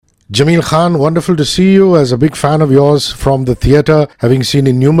Jameel Khan, wonderful to see you. As a big fan of yours from the theatre, having seen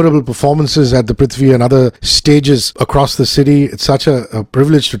innumerable performances at the Prithvi and other stages across the city, it's such a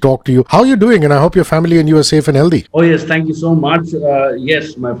privilege to talk to you. How are you doing? And I hope your family and you are safe and healthy. Oh, yes, thank you so much.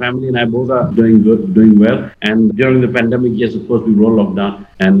 Yes, my family and I both are doing good, doing well. And during the pandemic, yes, of course, we were locked down,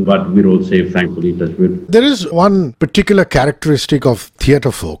 but we're all safe, thankfully, touch wood. There is one particular characteristic of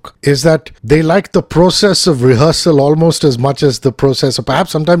theatre folk, is that they like the process of rehearsal almost as much as the process, or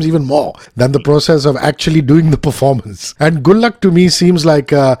perhaps sometimes even more than the process of actually doing the performance. And Gullak to me seems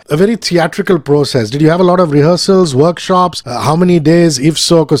like a very theatrical process. Did you have a lot of rehearsals, workshops? How many days, if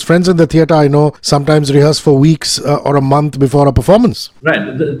so? Because friends in the theatre, I know, sometimes rehearse for weeks or a month before a performance.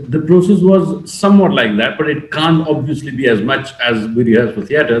 Right. The process was somewhat like that, but it can't obviously be as much as we rehearse for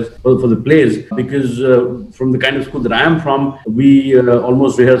theatres, for the plays, because from the kind of school that I am from, we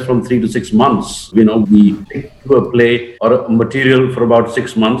almost rehearse from 3 to 6 months. We stick to a play or a material for about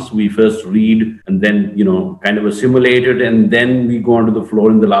 6 months. We first read and then, kind of assimilate it, and then we go onto the floor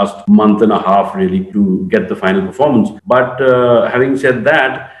in the last month and a half, really, to get the final performance. But having said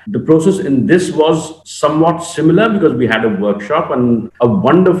that, the process in this was somewhat similar because we had a workshop, and a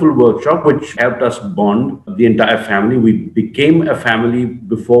wonderful workshop which helped us bond the entire family. We became a family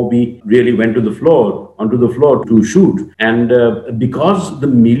before we really went onto the floor to shoot. And because the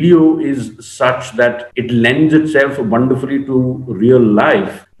milieu is such that it lends itself wonderfully to real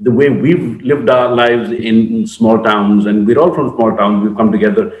life, the way we've lived our lives in small towns, and we're all from small towns. We've come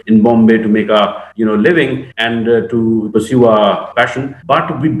together in Bombay to make our living and to pursue our passion.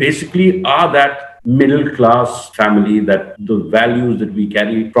 But we basically are that middle class family, that the values that we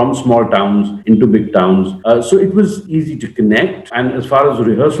carry from small towns into big towns. So it was easy to connect. And as far as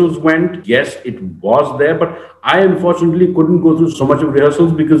rehearsals went, yes, it was there, but I unfortunately couldn't go through so much of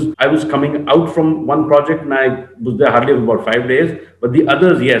rehearsals because I was coming out from one project and I was there hardly about 5 days. But the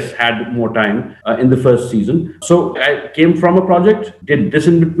others, yes, had more time in the first season. So I came from a project, did this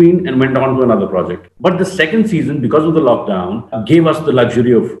in between, and went on to another project. But the second season, because of the lockdown, gave us the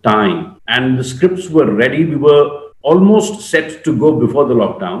luxury of time. And the scripts were ready. We were almost set to go before the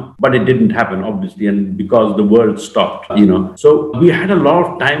lockdown, but it didn't happen, obviously, and because the world stopped, So we had a lot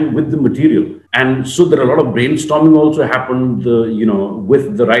of time with the material. And so there a lot of brainstorming also happened,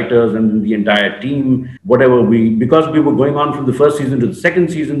 with the writers and the entire team, because we were going on from the first season to the second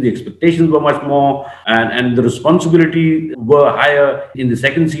season, the expectations were much more and the responsibility were higher in the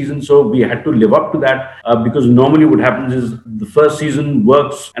second season. So we had to live up to that because normally what happens is the first season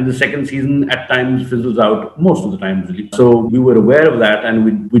works and the second season at times fizzles out, most of the time really. So we were aware of that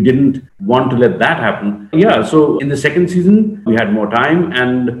and we didn't want to let that happen. Yeah, so in the second season, we had more time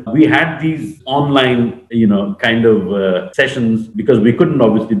and we had these online, sessions because we couldn't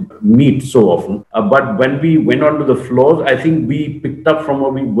obviously meet so often. But when we went onto the floors, I think we picked up from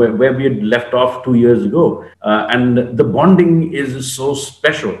where we had left off 2 years ago. And the bonding is so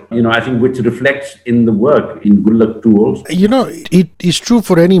special, I think, which reflects in the work in Gullak 2 also. It is true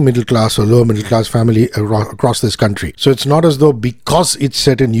for any middle class or lower middle class family across this country. So it's not as though because it's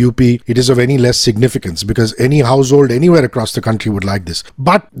set in UP, it is of any less significance, because any household anywhere across the country would like this.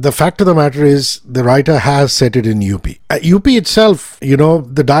 But the fact of the matter is the writer has set it in UP. UP itself,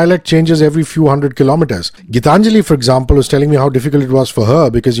 the dialect changes every few hundred kilometers. Gitanjali, for example, was telling me how difficult it was for her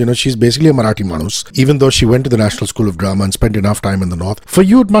because, she's basically a Marathi Manus, even though she went to the National School of Drama and spent enough time in the north. For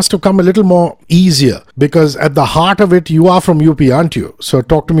you, it must have come a little more easier because at the heart of it, you are from UP, aren't you? So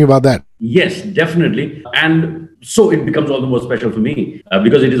talk to me about that. Yes, definitely. And so it becomes all the more special for me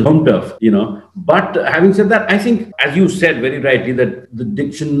because it is home turf, But having said that, I think, as you said very rightly, that the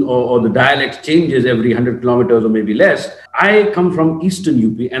diction or the dialect changes every 100 kilometers or maybe less. I come from Eastern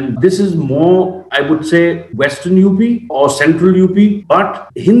UP, and this is more, I would say, Western UP or Central UP. But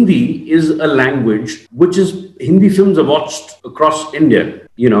Hindi is a language Hindi films are watched across India,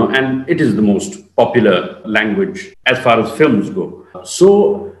 and it is the most popular language as far as films go.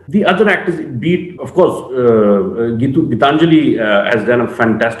 So the other actors, of course, Gitanjali has done a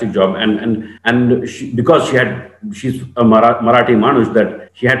fantastic job, and because she's a Marathi Manus, that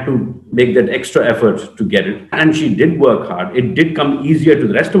she had to make that extra effort to get it, and she did work hard. It did come easier to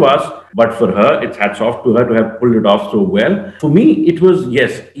the rest of us, but for her, it's hats off to her to have pulled it off so well. For me, it was,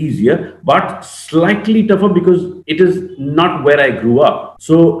 yes, easier, but slightly tougher because it is not where I grew up.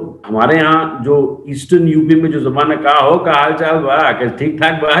 So हमारे यहाँ जो eastern UP में जो ज़माना का हाल चाल बा कि ठीक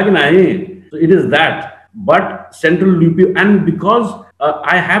ठाक बा कि नहीं, so it is that. But Central UP, and because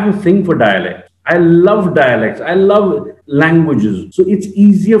I have a thing for dialect, I love dialects, I love languages, so it's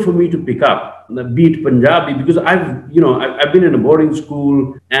easier for me to pick up. be it Punjabi, because I've been in a boarding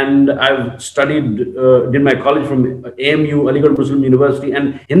school and I've studied, did my college from AMU, Aligarh Muslim University,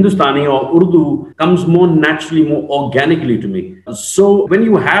 and Hindustani or Urdu comes more naturally, more organically to me. So when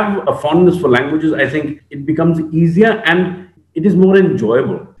you have a fondness for languages, I think it becomes easier and it is more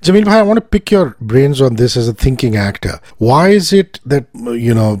enjoyable. Jameel bhai, I want to pick your brains on this as a thinking actor. Why is it that,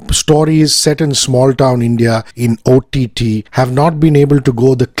 stories set in small town India in OTT have not been able to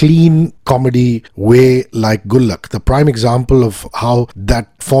go the clean comedy way like Gullak? The prime example of how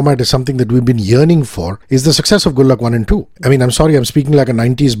that format is something that we've been yearning for is the success of Gullak 1 and 2. I mean, I'm sorry, I'm speaking like a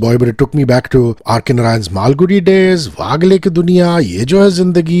 90s boy, but it took me back to R.K. Narayan's Malgudi days, Vagle Ki Duniya, Ye Jo Hai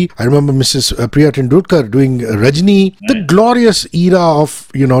Zindagi. I remember Mrs. Priya Tendulkar doing Rajni, the glorious era of,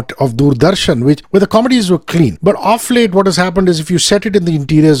 of Doordarshan, where the comedies were clean. But off late, what has happened is if you set it in the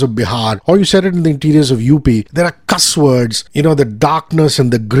interiors of Bihar or you set it in the interiors of UP, there are cuss words, the darkness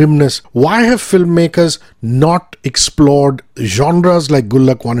and the grimness. Why have filmmakers not explored genres like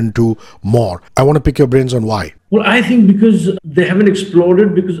Gullak 1 and 2 more? I want to pick your brains on why. Well, I think because they haven't explored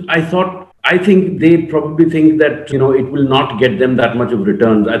it, because I think they probably think that, it will not get them that much of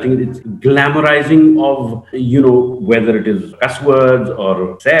returns. I think it's glamorizing of, whether it is cuss words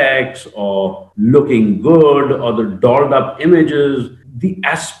or sex or looking good or the dolled up images, the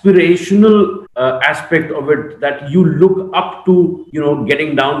aspirational aspect of it, that you look up to,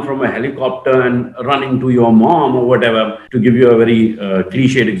 getting down from a helicopter and running to your mom or whatever, to give you a very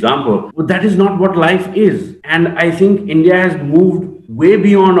cliched example. But that is not what life is. And I think India has moved way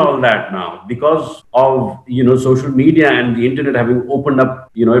beyond all that now because of, social media and the internet having opened up,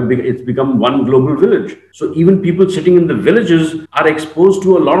 it's become one global village. So even people sitting in the villages are exposed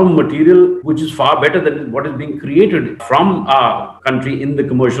to a lot of material which is far better than what is being created from our country in the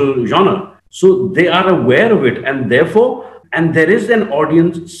commercial genre. So they are aware of it, and therefore, and there is an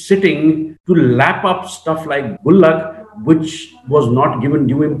audience sitting to lap up stuff like Gullak, which was not given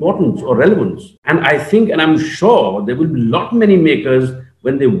due importance or relevance. And I think, and I'm sure there will be many makers,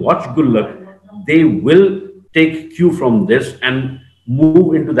 when they watch Gullak, they will take cue from this and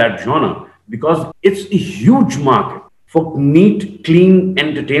move into that genre, because it's a huge market for neat, clean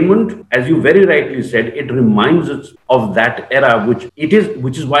entertainment. As you very rightly said, it reminds us of that era, which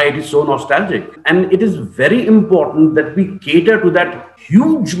is why it is so nostalgic. And it is very important that we cater to that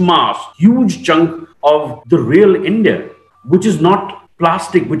huge mass, huge chunk of the real India, which is not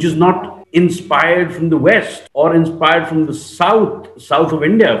plastic, which is not inspired from the West or inspired from the south of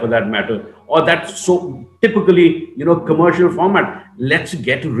India for that matter, or that's so typically, commercial format. Let's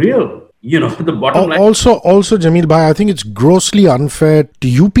get real. The bottom line. Also, Jameel bhai, I think it's grossly unfair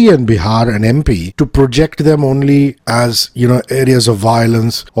to UP and Bihar and MP to project them only as, areas of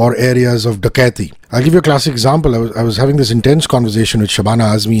violence or areas of dakaiti. I'll give you a classic example. I was having this intense conversation with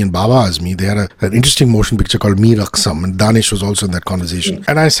Shabana Azmi and Baba Azmi. They had an interesting motion picture called Meer Aksam, and Danish was also in that conversation. Yes.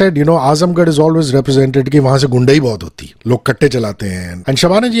 And I said, Azamgarh is always represented कि वहाँ से गुंडाई बहुत होती, लोग कट्टे चलाते हैं. And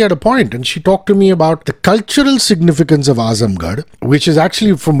Shabana ji had a point, and she talked to me about the cultural significance of Azamgarh, which is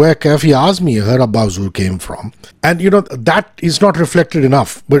actually from where Kafi Azmi, her Abba Huzur, came from. And that is not reflected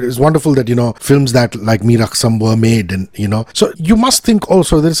enough. But it's wonderful that films that like Meer Aksam were made, and so you must think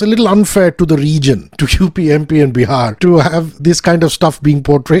also that it's a little unfair to the region, to UP, MP and Bihar, to have this kind of stuff being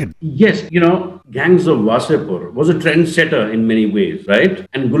portrayed. Yes, Gangs of Wasepur was a trendsetter in many ways, right?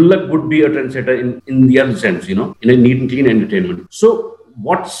 And Gullak would be a trendsetter in the other sense, in a neat and clean entertainment. So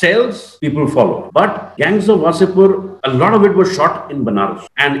what sells, people follow. But Gangs of Wasepur, a lot of it was shot in Banaras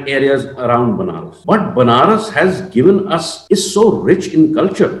and areas around Banaras. What Banaras has given us is so rich in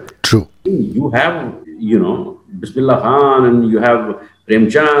culture. True. You have, Bismillah Khan, and you have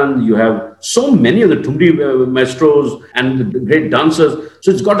Premchand, you have so many of the Tumri maestros and the great dancers.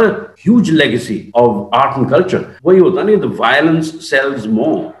 So it's got a huge legacy of art and culture. The violence sells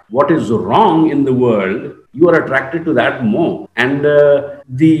more. What is wrong in the world, you are attracted to that more. And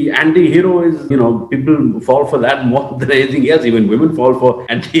the anti-hero is, people fall for that more than anything else. Even women fall for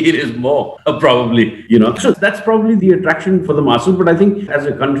anti-heroes more, probably, So that's probably the attraction for the masses. But I think as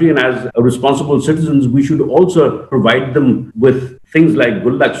a country and as responsible citizens, we should also provide them with things like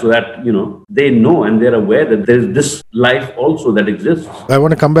Gullak so that, they know and they're aware that there's this life also that exists. I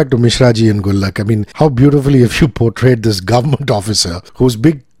want to come back to Mishra ji and Gullak. I mean, how beautifully have you portrayed this government officer whose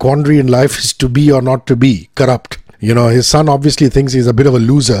big quandary in life is to be or not to be corrupt. His son obviously thinks he's a bit of a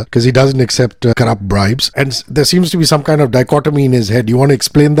loser because he doesn't accept corrupt bribes. And there seems to be some kind of dichotomy in his head. You want to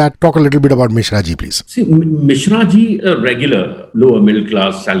explain that? Talk a little bit about Mishra ji, please. See, Mishra ji, a regular lower middle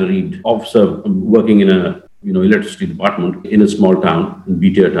class salaried officer working in a electricity department in a small town, in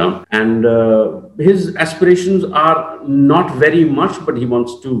BTR town. And his aspirations are not very much, but he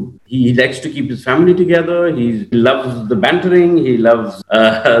likes to keep his family together. He loves the bantering. He loves,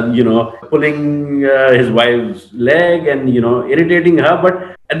 pulling his wife's leg and, irritating her.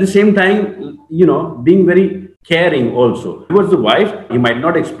 But at the same time, being very caring also. Towards the wife, he might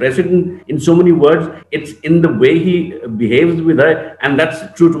not express it in so many words. It's in the way he behaves with her. And that's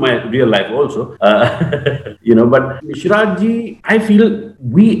true to my real life also. But Mishra ji, I feel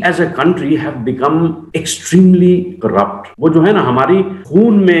we as a country have become extremely corrupt. वो जो है ना हमारी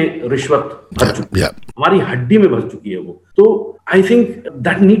खून में रिश्वत भर चुकी है, हमारी हड्डी में भर चुकी है वो. So I think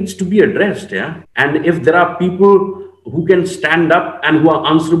that needs to be addressed. Yeah, and if there are people who can stand up and who are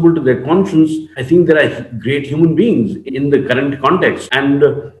answerable to their conscience, I think there are great human beings in the current context. And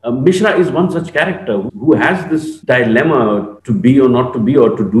Mishra is one such character who has this dilemma to be or not to be,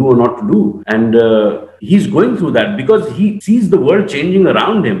 or to do or not to do. And he's going through that because he sees the world changing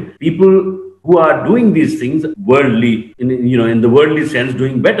around him. People who are doing these things worldly, in the worldly sense,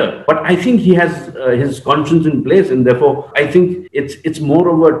 doing better. But I think he has his conscience in place, and therefore I think it's more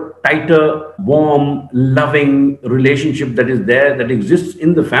of a tighter, warm, loving relationship that is there, that exists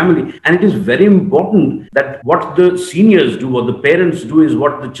in the family. And it is very important that what the seniors do, what the parents do, is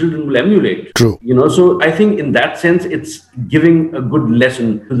what the children will emulate. True. So I think in that sense, it's giving a good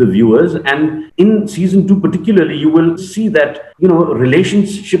lesson to the viewers. And in season 2 particularly, you will see that,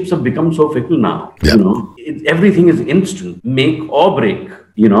 relationships have become so fickle now. Yeah. Everything is instant, make or break.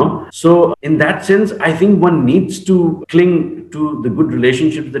 So in that sense, I think one needs to cling to the good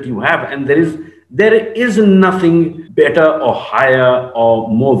relationships that you have. And there is nothing better or higher or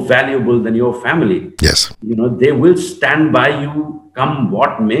more valuable than your family. Yes. They will stand by you come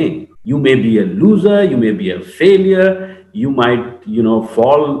what may. You may be a loser, you may be a failure, you might,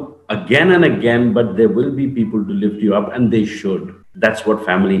 fall again and again, but there will be people to lift you up, and they should. That's what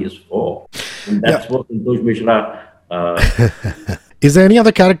family is for. And that's what Santosh Mishra... Is there any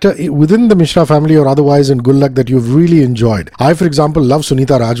other character within the Mishra family or otherwise in Gullak that you've really enjoyed? I, for example, love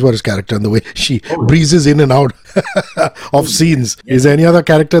Sunita Rajwar's character and the way she breezes in and out of scenes. Yes. Is there any other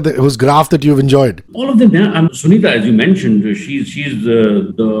character whose graft that you've enjoyed? All of them. Yeah. Sunita, as you mentioned, she's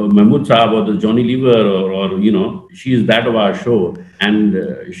the Mahmood Saab or the Johnny Lever or she's that of our show.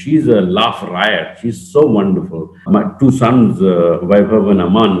 And she's a laugh riot. She's so wonderful. My 2 sons, Vaibhav and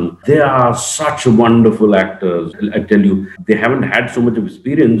Aman, they are such wonderful actors. I tell you, they haven't had so much of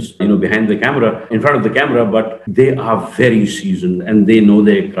experience, behind the camera, in front of the camera, but they are very seasoned and they know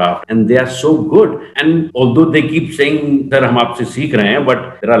their craft and they are so good. And although they keep saying that hum aapse seekh rahe hain,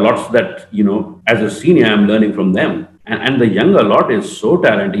 but there are lots that, as a senior, I'm learning from them. And the younger lot is so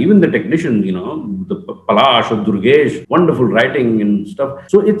talented. Even the technicians, the Palash or Durgesh, wonderful writing and stuff.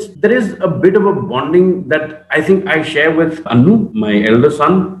 So there is a bit of a bonding that I think I share with Annu, my elder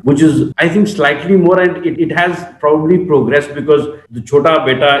son, which is, I think, slightly more, and it has probably progressed because the chota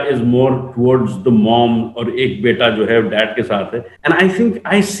beta is more towards the mom, or ek beta jo hai dad ke saath hai. And I think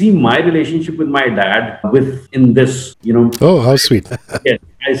I see my relationship with my dad in this, Oh, how sweet. Yes.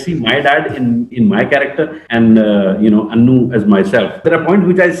 I see my dad in my character and, Annu as myself. There are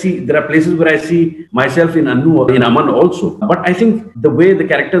places where I see myself in Annu or in Aman also. But I think the way the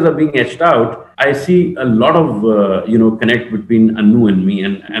characters are being etched out, I see a lot of, connect between Annu and me.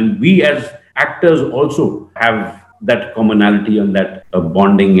 And we as actors also have that commonality and that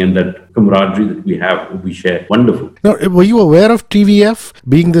bonding and that camaraderie that we share. Wonderful. Now, were you aware of TVF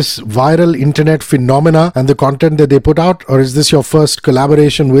being this viral internet phenomena and the content that they put out, or is this your first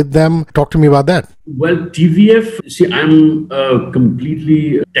collaboration with them? Talk to me about that. Well, TVF, see, I'm a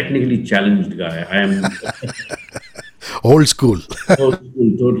completely technically challenged guy. I am... Old school. Old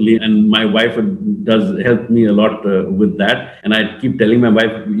school, totally. And my wife does help me a lot with that. And I keep telling my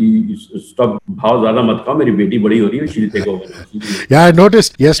wife, stop, bhao zyada mat khao, meri beti badi ho rahi hai, she'll take over. Yeah, I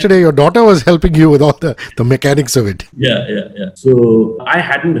noticed yesterday your daughter was helping you with all the mechanics of it. Yeah. So I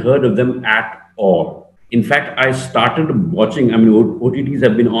hadn't heard of them at all. In fact, I started watching, OTTs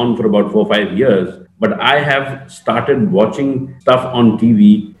have been on for about 4 or 5 years, but I have started watching stuff on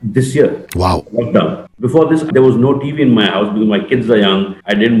TV this year. Wow. Lockdown. Before this, there was no TV in my house because my kids are young.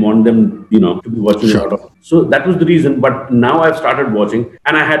 I didn't want them, to be watching a lot of. So that was the reason. But now I've started watching,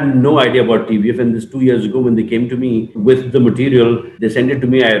 and I had no idea about TVF. And this 2 years ago, when they came to me with the material, they sent it to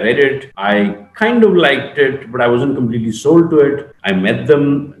me. I read it. I kind of liked it, but I wasn't completely sold to it. I met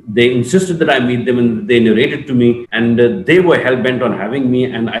them. They insisted that I meet them, and they narrated to me. And they were hell bent on having me.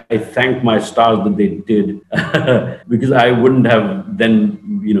 And I thank my stars that they did because I wouldn't have then,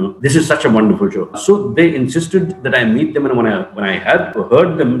 this is such a wonderful show. So they insisted that I meet them. And when I had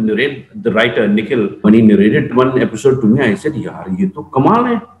heard them narrate, the writer, Nikhil, when he narrated one episode to me, I said, yaar, ye to kamal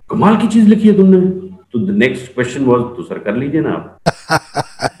hai. Kamal ki cheez likhi hai tumne. So the next question was, to sir kar lijiye na aap.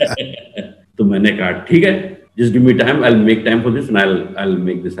 तो मैंने कहा ठीक है, just give me time, I'll make time for this and I'll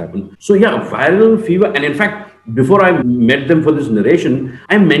make this happen. So yeah, viral fever. And in fact, before I met them for this narration,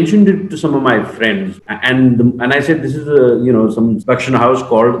 I mentioned it to some of my friends, and I said this is some production house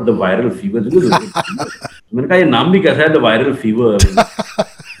called the Viral Fever. मैंने कहा ये नाम भी कैसा है, the Viral Fever.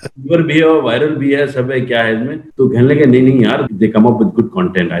 Fever भी है और वायरल भी है, सब है, क्या है इसमें? तो कहने लगे नहीं यार, they come up with good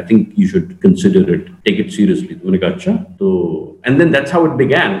content. I think you should consider it, take it seriously. तो मैंने कहा अच्छा. तो and then that's how it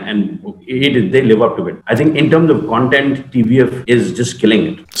began, and they live up to it. I think in terms of content, TVF is just killing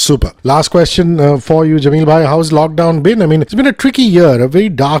it. Super. Last question for you, Jameel bhai. How's lockdown been? I mean, it's been a tricky year, a very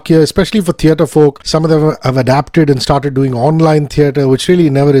dark year, especially for theatre folk. Some of them have adapted and started doing online theatre, which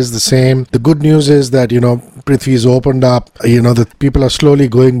really never is the same. The good news is that, Prithvi's opened up, that people are slowly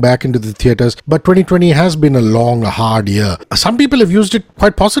going back into the theatres. But 2020 has been a long, hard year. Some people have used it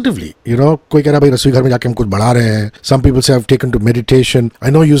quite positively. कोई कह रहा भाई रसोई घर में जाके हम कुछ बढ़ा रहे हैं. Some people say I've taken to meditation. I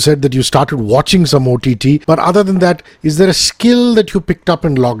know you said that you started watching some OTT, but other than that, is there a skill that you picked up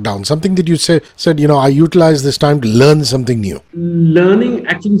in lockdown? Something that you said, I utilized this time to learn something new? Learning,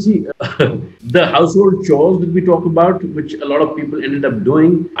 actually, see, the household chores that we talk about, which a lot of people ended up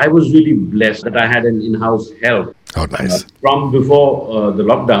doing, I was really blessed that I had an in-house help. Oh, nice. From before the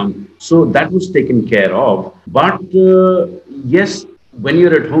lockdown. So that was taken care of. But yes, when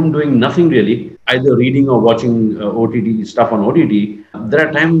you're at home doing nothing really, either reading or watching OTT stuff on OTT, there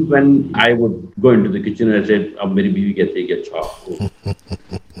are times when I would go into the kitchen and I said, "Ab meri beewi kehte hai ki acha,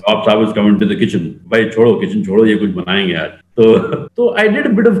 Ops, I was coming to the kitchen. Bhai, chodo kitchen, chodo, ye kuch banayenge yaar." So I did a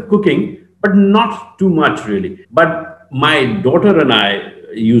bit of cooking, but not too much really. But my daughter and I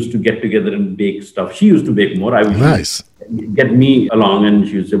used to get together and bake stuff. She used to bake more. I would get me along and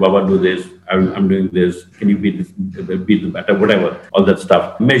she would say, "Baba, do this. I'm doing this. Can you beat the batter, whatever, all that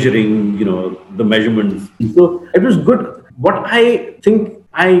stuff." Measuring, the measurements. So it was good. What I think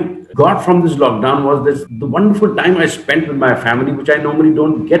I got from this lockdown was the wonderful time I spent with my family, which I normally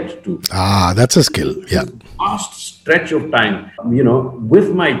don't get to. Ah, that's a skill. Yeah. Vast stretch of time,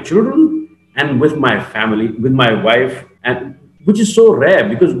 with my children and with my family, with my wife, and which is so rare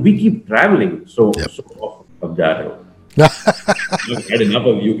because we keep traveling so often. I've had enough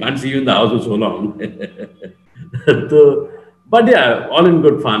of you. Can't see you in the house for so long. But yeah, all in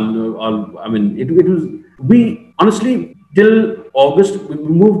good fun. It was. We honestly till August we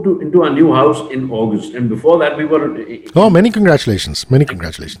moved into a new house in August, and before that we were. Oh, many congratulations! Many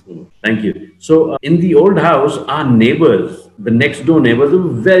congratulations. Thank you. So in the old house, our neighbors, the next door neighbors, were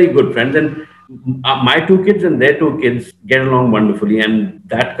very good friends, and my two kids and their two kids get along wonderfully, and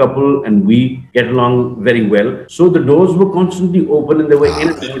that couple and we get along very well. So the doors were constantly open and they were in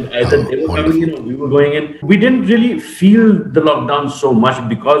and out. Either they were coming in or we were going in. We didn't really feel the lockdown so much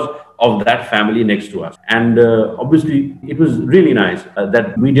because of that family next to us. And obviously, it was really nice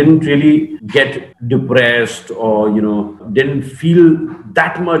that we didn't really get depressed or, didn't feel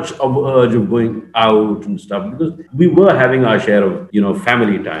that much of urge of going out and stuff because we were having our share of,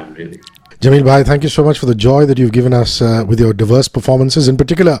 family time, really. Jameel bhai, thank you so much for the joy that you've given us with your diverse performances. In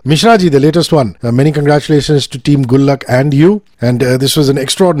particular, Mishra ji, the latest one. Many congratulations to Team Gullak and you. And this was an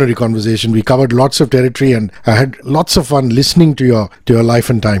extraordinary conversation. We covered lots of territory and I had lots of fun listening to your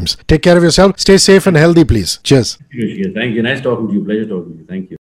life and times. Take care of yourself. Stay safe and healthy, please. Cheers. Thank you. Nice talking to you. Pleasure talking to you. Thank you.